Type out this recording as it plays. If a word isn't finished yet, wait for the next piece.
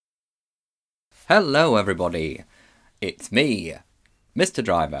Hello everybody, it's me, Mr.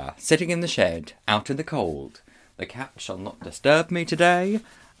 Driver, sitting in the shed, out in the cold. The cat shall not disturb me today,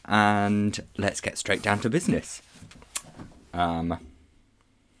 and let's get straight down to business.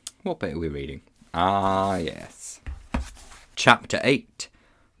 What bit are we reading? Yes. Chapter 8,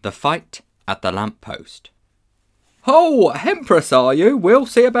 The Fight at the Lamppost. "Ho, Empress are you? We'll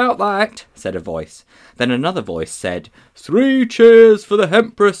see about that," said a voice. Then another voice said, "3 cheers for the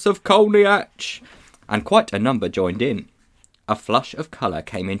Empress of Colniach," and quite a number joined in. A flush of colour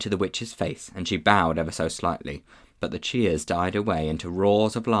came into the witch's face, and she bowed ever so slightly, but the cheers died away into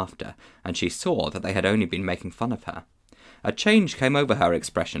roars of laughter, and she saw that they had only been making fun of her. A change came over her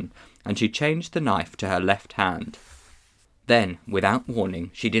expression, and she changed the knife to her left hand. Then, without warning,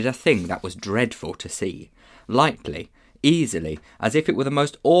 she did a thing that was dreadful to see. Lightly, easily, as if it were the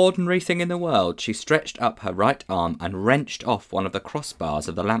most ordinary thing in the world, she stretched up her right arm and wrenched off one of the crossbars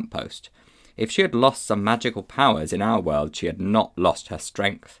of the lamppost. If she had lost some magical powers in our world, she had not lost her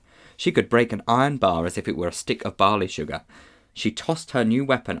strength. She could break an iron bar as if it were a stick of barley sugar. She tossed her new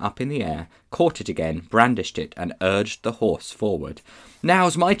weapon up in the air, caught it again, brandished it, and urged the horse forward.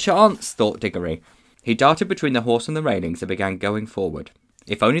 "Now's my chance," thought Diggory. He darted between the horse and the railings and began going forward.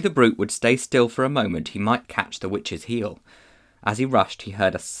 If only the brute would stay still for a moment, he might catch the witch's heel. As he rushed, he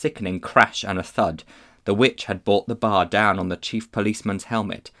heard a sickening crash and a thud. The witch had brought the bar down on the chief policeman's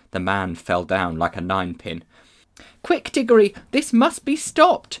helmet. The man fell down like a 9-pin. "Quick, Diggory, this must be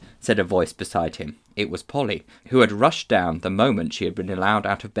stopped," said a voice beside him. It was Polly, who had rushed down the moment she had been allowed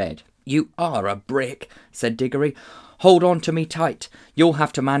out of bed. "You are a brick," said Diggory. "Hold on to me tight. You'll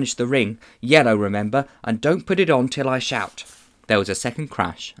have to manage the ring. Yellow, remember, and don't put it on till I shout." There was a second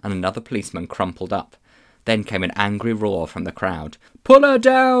crash, and another policeman crumpled up. Then came an angry roar from the crowd. "Pull her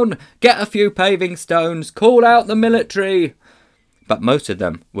down! Get a few paving stones! Call out the military!" But most of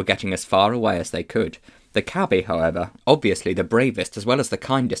them were getting as far away as they could. The cabby, however, obviously the bravest as well as the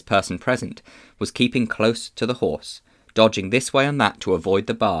kindest person present, was keeping close to the horse, dodging this way and that to avoid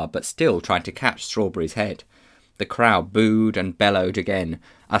the bar, but still trying to catch Strawberry's head. The crowd booed and bellowed again.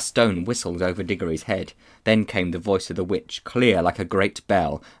 A stone whistled over Diggory's head. Then came the voice of the witch, clear like a great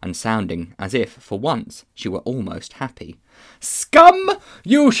bell, and sounding as if, for once, she were almost happy. "Scum!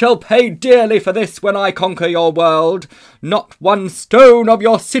 You shall pay dearly for this when I conquer your world. Not one stone of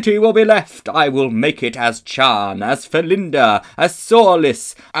your city will be left. I will make it as Charn, as Felinda, as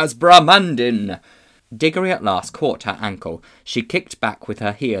Sorlis, as Bramandin." Diggory at last caught her ankle. She kicked back with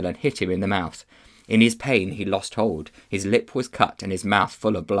her heel and hit him in the mouth. In his pain he lost hold. His lip was cut and his mouth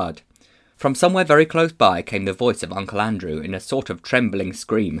full of blood. From somewhere very close by came the voice of Uncle Andrew in a sort of trembling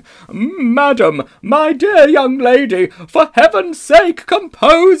scream. "Madam, my dear young lady, for heaven's sake,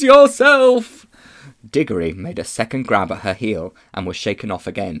 compose yourself!" Diggory made a second grab at her heel and was shaken off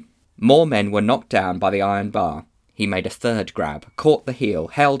again. More men were knocked down by the iron bar. He made a third grab, caught the heel,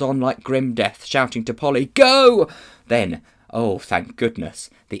 held on like grim death, shouting to Polly, "Go!" Then, oh, thank goodness,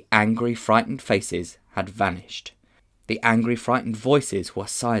 the angry, frightened faces had vanished. The angry, frightened voices were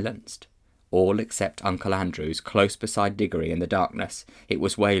silenced. All except Uncle Andrew's, close beside Diggory in the darkness. It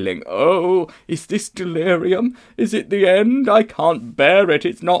was wailing, "Oh, is this delirium? Is it the end? I can't bear it.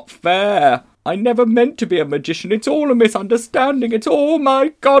 It's not fair. I never meant to be a magician. It's all a misunderstanding. It's all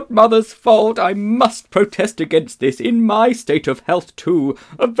my godmother's fault. I must protest against this, in my state of health too.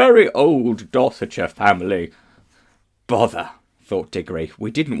 A very old Dorsetshire family." "Bother," thought Diggory.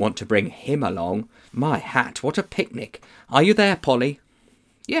 "We didn't want to bring him along. My hat, what a picnic. Are you there, Polly?"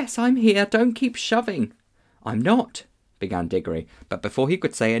 "Yes, I'm here. Don't keep shoving." "I'm not," began Diggory, but before he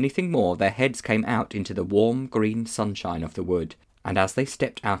could say anything more, their heads came out into the warm green sunshine of the wood, and as they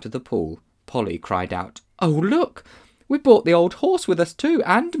stepped out of the pool, Polly cried out, "Oh, look! We brought the old horse with us too,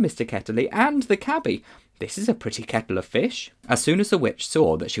 and Mr. Ketterley, and the cabby. This is a pretty kettle of fish." As soon as the witch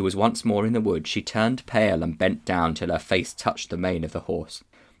saw that she was once more in the wood, she turned pale and bent down till her face touched the mane of the horse.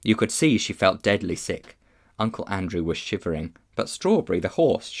 You could see she felt deadly sick. Uncle Andrew was shivering, but Strawberry, the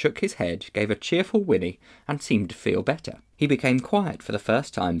horse, shook his head, gave a cheerful whinny, and seemed to feel better. He became quiet for the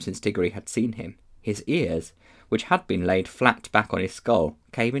first time since Diggory had seen him. His ears, which had been laid flat back on his skull,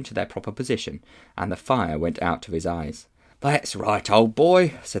 came into their proper position, and the fire went out of his eyes. "That's right, old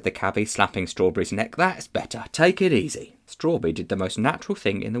boy," said the cabby, slapping Strawberry's neck. "That's better. Take it easy." Strawberry did the most natural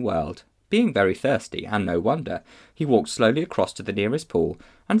thing in the world. Being very thirsty, and no wonder, he walked slowly across to the nearest pool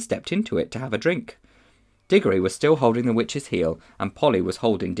and stepped into it to have a drink. Diggory was still holding the witch's heel, and Polly was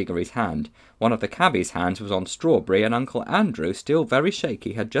holding Diggory's hand. One of the cabby's hands was on Strawberry, and Uncle Andrew, still very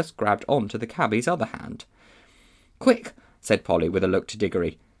shaky, had just grabbed on to the cabby's other hand. "Quick," said Polly with a look to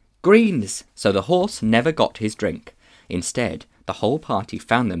Diggory. "Greens!" So the horse never got his drink. Instead, The whole party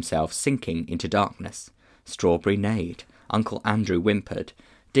found themselves sinking into darkness. Strawberry neighed. Uncle Andrew whimpered.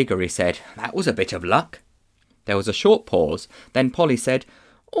 Diggory said, "That was a bit of luck." There was a short pause. Then Polly said,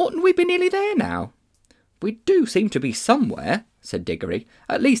 "Oughtn't we be nearly there now?" "We do seem to be somewhere," said Diggory.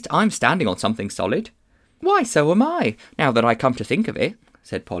 "At least I'm standing on something solid." "Why, so am I, now that I come to think of it,"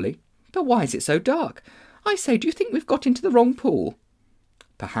 said Polly. "But why is it so dark? I say, do you think we've got into the wrong pool?"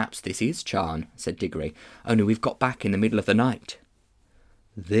 "Perhaps this is Charn," said Diggory, "only we've got back in the middle of the night."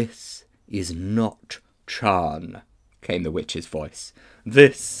 "This is not Charn," came the witch's voice.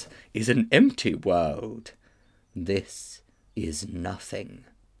 "This is an empty world. This is nothing."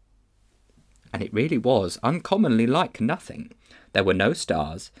 And it really was uncommonly like nothing. There were no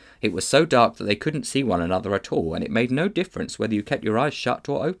stars. It was so dark that they couldn't see one another at all, and it made no difference whether you kept your eyes shut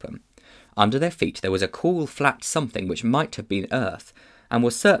or open. Under their feet there was a cool, flat something which might have been earth, and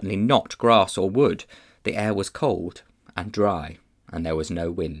was certainly not grass or wood. The air was cold and dry, and there was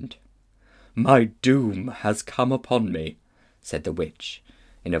no wind. "My doom has come upon me," said the witch,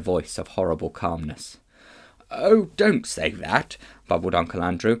 in a voice of horrible calmness. "Oh, don't say that," bubbled Uncle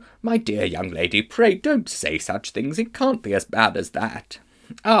Andrew. "My dear young lady, pray don't say such things. It can't be as bad as that.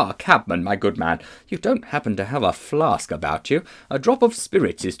 Ah, cabman, my good man, you don't happen to have a flask about you? A drop of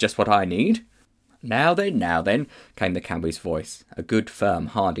spirits is just what I need." Now then," came the cabby's voice, a good, firm,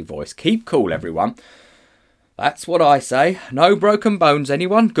 hardy voice. "Keep cool, everyone. That's what I say. No broken bones,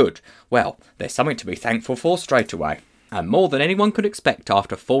 anyone? Good. Well, there's something to be thankful for straight away, and more than anyone could expect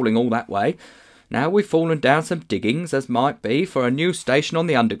after falling all that way. Now we've fallen down some diggings, as might be, for a new station on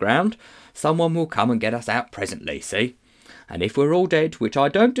the underground. Someone will come and get us out presently, see? And if we're all dead, which I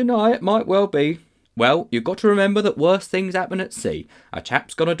don't deny it might well be, well, you've got to remember that worse things happen at sea. A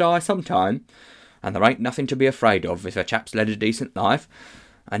chap's got to die sometime, and there ain't nothing to be afraid of if a chap's led a decent life.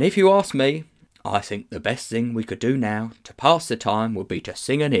 And if you ask me, I think the best thing we could do now to pass the time would be to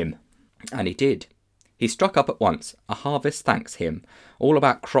sing an hymn." And he did. He struck up at once a harvest thanks hymn, all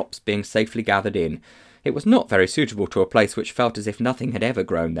about crops being safely gathered in. It was not very suitable to a place which felt as if nothing had ever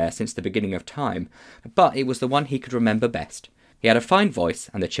grown there since the beginning of time, but it was the one he could remember best. He had a fine voice,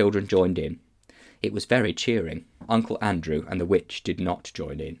 and the children joined in. It was very cheering. Uncle Andrew and the witch did not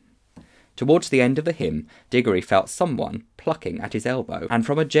join in. Towards the end of the hymn, Diggory felt someone plucking at his elbow, and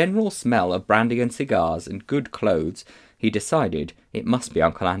from a general smell of brandy and cigars and good clothes, he decided it must be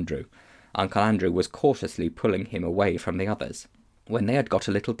Uncle Andrew. Uncle Andrew was cautiously pulling him away from the others. When they had got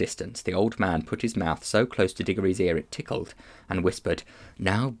a little distance, the old man put his mouth so close to Diggory's ear it tickled, and whispered,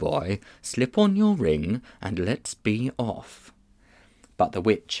 "Now, boy, slip on your ring, and let's be off." But the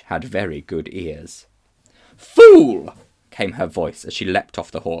witch had very good ears. "Fool!" came her voice as she leapt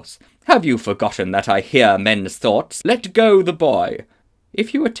off the horse. "Have you forgotten that I hear men's thoughts? Let go the boy.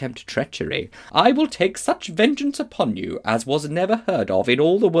 If you attempt treachery, I will take such vengeance upon you as was never heard of in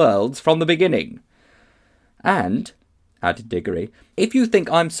all the worlds from the beginning. And," added Diggory, "if you think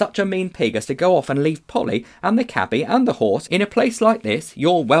I'm such a mean pig as to go off and leave Polly and the cabby and the horse in a place like this,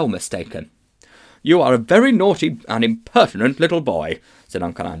 you're well mistaken." "You are a very naughty and impertinent little boy," said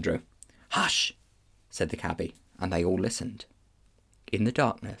Uncle Andrew. "Hush," said the cabby, and they all listened. In the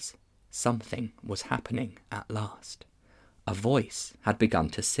darkness, something was happening at last. A voice had begun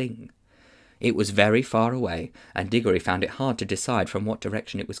to sing. It was very far away, and Diggory found it hard to decide from what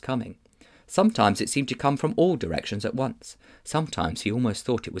direction it was coming. Sometimes it seemed to come from all directions at once. Sometimes he almost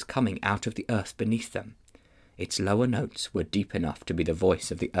thought it was coming out of the earth beneath them. Its lower notes were deep enough to be the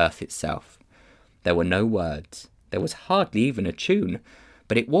voice of the earth itself. There were no words. There was hardly even a tune,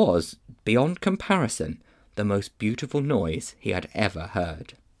 but it was, beyond comparison, the most beautiful noise he had ever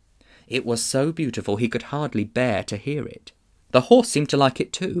heard. It was so beautiful he could hardly bear to hear it. The horse seemed to like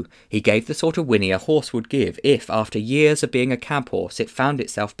it too. He gave the sort of whinny a horse would give if, after years of being a cab horse, it found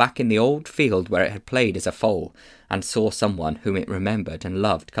itself back in the old field where it had played as a foal, and saw someone whom it remembered and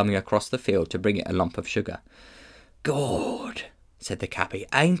loved coming across the field to bring it a lump of sugar. "Gord," said the cabby,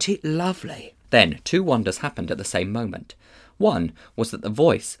 "ain't it lovely?" Then 2 wonders happened at the same moment. One was that the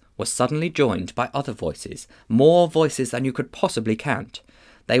voice was suddenly joined by other voices, more voices than you could possibly count.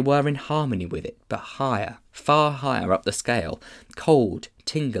 They were in harmony with it, but higher, far higher up the scale, cold,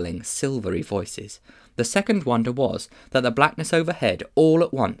 tingling, silvery voices. The second wonder was that the blackness overhead, all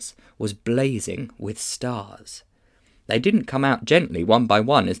at once, was blazing with stars. They didn't come out gently one by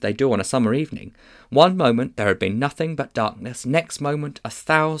one as they do on a summer evening. One moment there had been nothing but darkness, next moment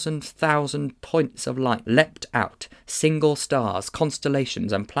 1,000,000 points of light leapt out, single stars,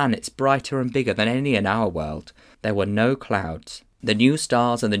 constellations and planets brighter and bigger than any in our world. There were no clouds. The new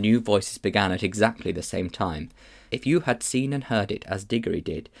stars and the new voices began at exactly the same time. If you had seen and heard it as Diggory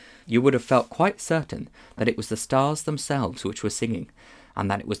did, you would have felt quite certain that it was the stars themselves which were singing, and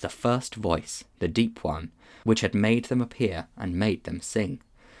that it was the first voice, the deep one, which had made them appear and made them sing.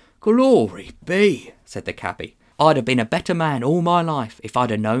 "Glory be," said the cabby. "I'd have been a better man all my life if I'd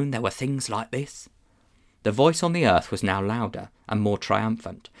have known there were things like this." The voice on the earth was now louder and more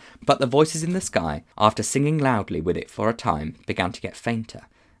triumphant, but the voices in the sky, after singing loudly with it for a time, began to get fainter,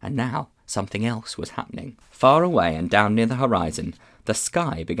 and now something else was happening. Far away and down near the horizon, the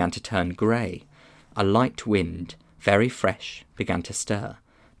sky began to turn grey. A light wind, very fresh, began to stir.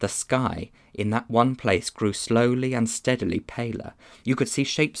 The sky in that one place grew slowly and steadily paler. You could see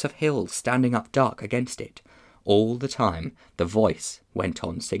shapes of hills standing up dark against it. All the time the voice went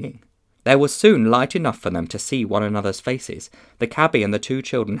on singing. There was soon light enough for them to see one another's faces. The cabby and the two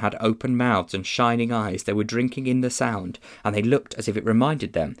children had open mouths and shining eyes. They were drinking in the sound, and they looked as if it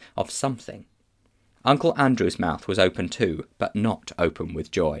reminded them of something. Uncle Andrew's mouth was open too, but not open with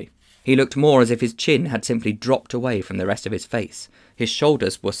joy. He looked more as if his chin had simply dropped away from the rest of his face. His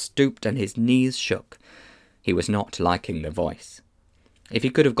shoulders were stooped and his knees shook. He was not liking the voice. If he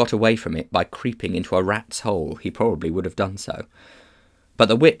could have got away from it by creeping into a rat's hole, he probably would have done so. But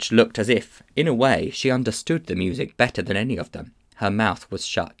the witch looked as if, in a way, she understood the music better than any of them. Her mouth was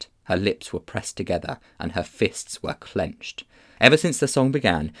shut, her lips were pressed together, and her fists were clenched. Ever since the song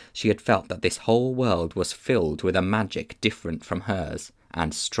began, she had felt that this whole world was filled with a magic different from hers,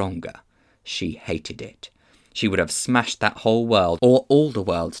 and stronger. She hated it. She would have smashed that whole world, or all the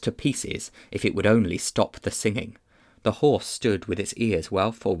worlds, to pieces, if it would only stop the singing. The horse stood with its ears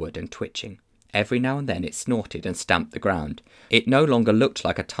well forward and twitching. Every now and then it snorted and stamped the ground. It no longer looked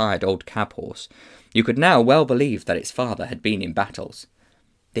like a tired old cab horse. You could now well believe that its father had been in battles.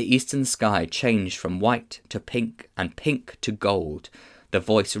 The eastern sky changed from white to pink and pink to gold. The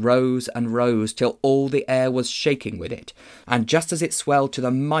voice rose and rose till all the air was shaking with it, and just as it swelled to the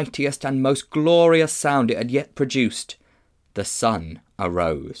mightiest and most glorious sound it had yet produced, the sun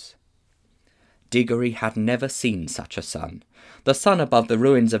arose. Diggory had never seen such a sun. The sun above the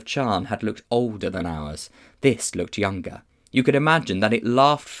ruins of Charn had looked older than ours. This looked younger. You could imagine that it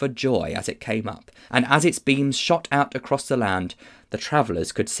laughed for joy as it came up, and as its beams shot out across the land, the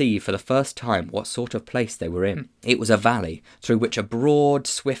travellers could see for the first time what sort of place they were in. It was a valley through which a broad,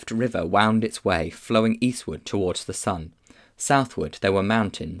 swift river wound its way, flowing eastward towards the sun. Southward there were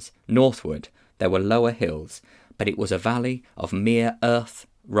mountains, northward there were lower hills, but it was a valley of mere earth,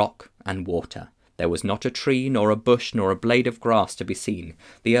 rock, and water. There was not a tree, nor a bush, nor a blade of grass to be seen.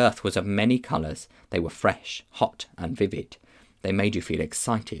 The earth was of many colours. They were fresh, hot, and vivid. They made you feel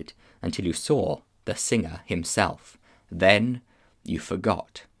excited until you saw the singer himself. Then you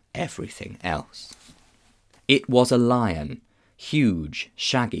forgot everything else. It was a lion, huge,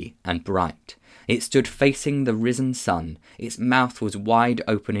 shaggy, and bright. It stood facing the risen sun. Its mouth was wide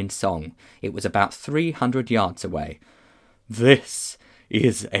open in song. It was about 300 yards away. "This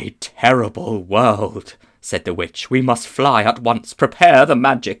is a terrible world," said the witch. "We must fly at once. Prepare the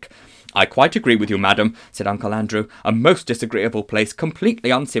magic." "I quite agree with you, madam," said Uncle Andrew. "A most disagreeable place, completely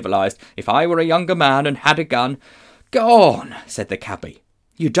uncivilized. If I were a younger man and had a gun—" "Go on," said the cabby.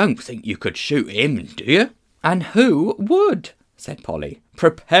 "You don't think you could shoot him, do you?" "And who would?" said Polly.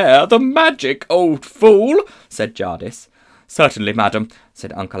 "Prepare the magic, old fool," said Jardice. "Certainly, madam,"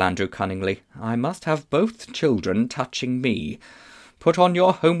 said Uncle Andrew cunningly. "I must have both children touching me. Put on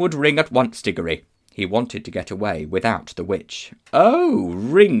your homeward ring at once, Diggory." He wanted to get away without the witch. "Oh,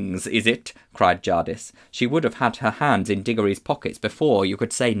 rings, is it?" cried Jardice. She would have had her hands in Diggory's pockets before you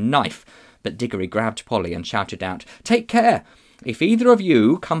could say knife, but Diggory grabbed Polly and shouted out, "Take care! If either of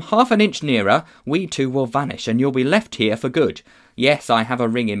you come half an inch nearer, we two will vanish, and you'll be left here for good. Yes, I have a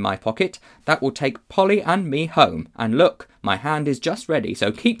ring in my pocket. That will take Polly and me home. And look, my hand is just ready,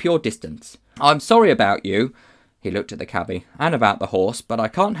 so keep your distance. I'm sorry about you." He looked at the cabby, "and about the horse, but I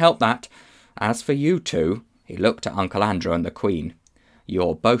can't help that. As for you two," he looked at Uncle Andrew and the Queen,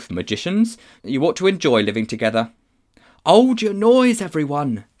 "you're both magicians. You ought to enjoy living together." "Hold your noise,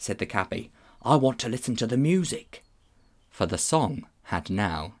 everyone," said the cabby. "I want to listen to the music." For the song had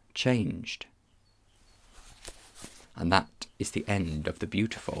now changed. And that is the end of the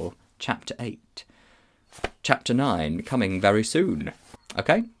beautiful Chapter 8. Chapter 9 coming very soon.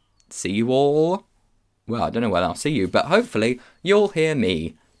 Okay, see you all. Well, I don't know when I'll see you, but hopefully you'll hear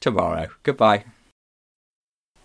me tomorrow. Goodbye.